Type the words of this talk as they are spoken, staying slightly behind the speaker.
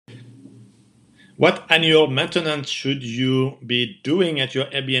What annual maintenance should you be doing at your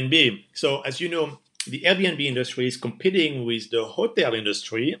Airbnb? So, as you know, the Airbnb industry is competing with the hotel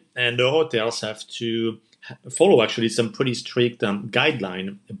industry, and the hotels have to follow actually some pretty strict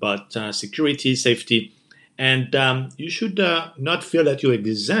guideline about security, safety, and you should not feel that you're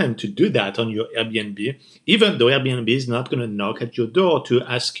exempt to do that on your Airbnb, even though Airbnb is not going to knock at your door to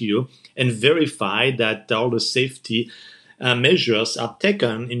ask you and verify that all the safety measures are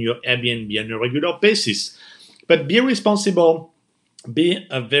taken in your Airbnb on a regular basis. But be responsible, be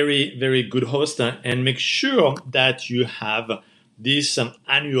a very, very good host, and make sure that you have these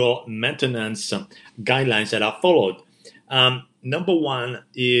annual maintenance guidelines that are followed. Number one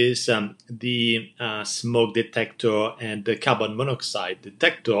is the smoke detector and the carbon monoxide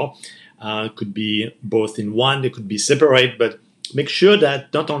detector. Could be both in one, they could be separate, but make sure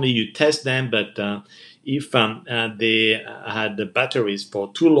that not only you test them, but if they had the batteries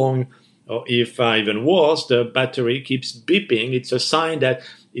for too long, or if even worse, the battery keeps beeping, it's a sign that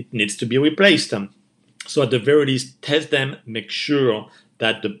it needs to be replaced. So at the very least, test them, make sure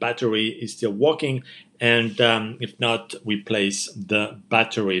that the battery is still working, and if not, replace the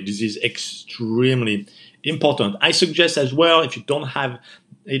battery. This is extremely important. I suggest as well, if you don't have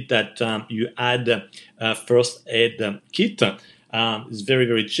it, that you add a first aid kit. It's very,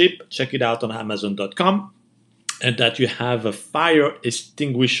 very cheap. Check it out on Amazon.com. And that you have a fire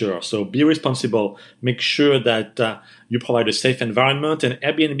extinguisher. So be responsible. Make sure that you provide a safe environment. And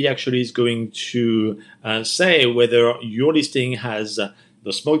Airbnb actually is going to say whether your listing has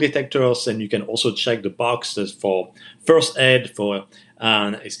the smoke detectors, and you can also check the boxes for first aid, for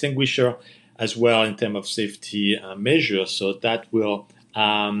an extinguisher, as well in terms of safety measures. So that will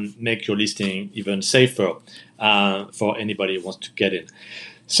make your listing even safer for anybody who wants to get in.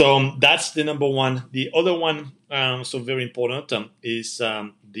 So that's the number one. The other one, so very important, is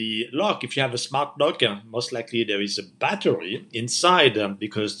the lock. If you have a smart lock, most likely there is a battery inside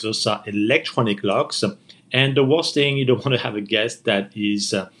because those are electronic locks. And the worst thing, you don't want to have a guest that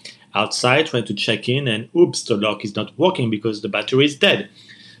is outside trying to check in and oops, the lock is not working because the battery is dead.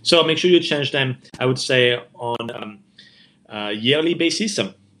 So make sure you change them, I would say, on a yearly basis.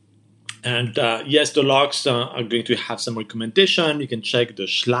 And yes, the locks are going to have some recommendation. You can check the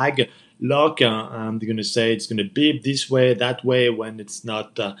Schlage lock. They're going to say it's going to beep this way, that way when it's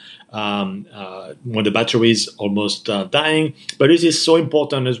not, when the battery is almost dying. But this is so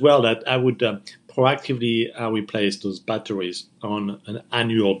important as well that I would proactively replace those batteries on an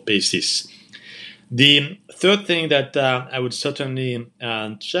annual basis. The third thing that I would certainly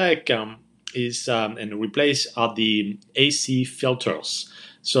check is and replace are the AC filters.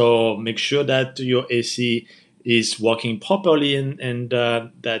 So make sure that your AC is working properly and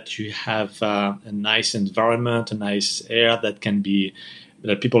that you have a nice environment, a nice air that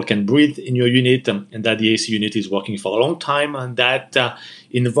people can breathe in your unit, and that the AC unit is working for a long time. And that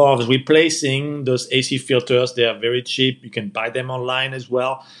involves replacing those AC filters. They are very cheap. You can buy them online as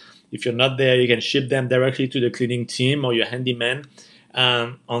well. If you're not there, you can ship them directly to the cleaning team or your handyman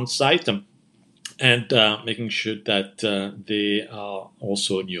on site. And making sure that they are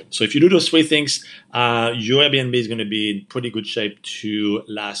also new. So if you do those three things, your Airbnb is going to be in pretty good shape to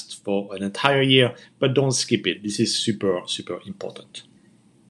last for an entire year, but don't skip it. This is super, super important.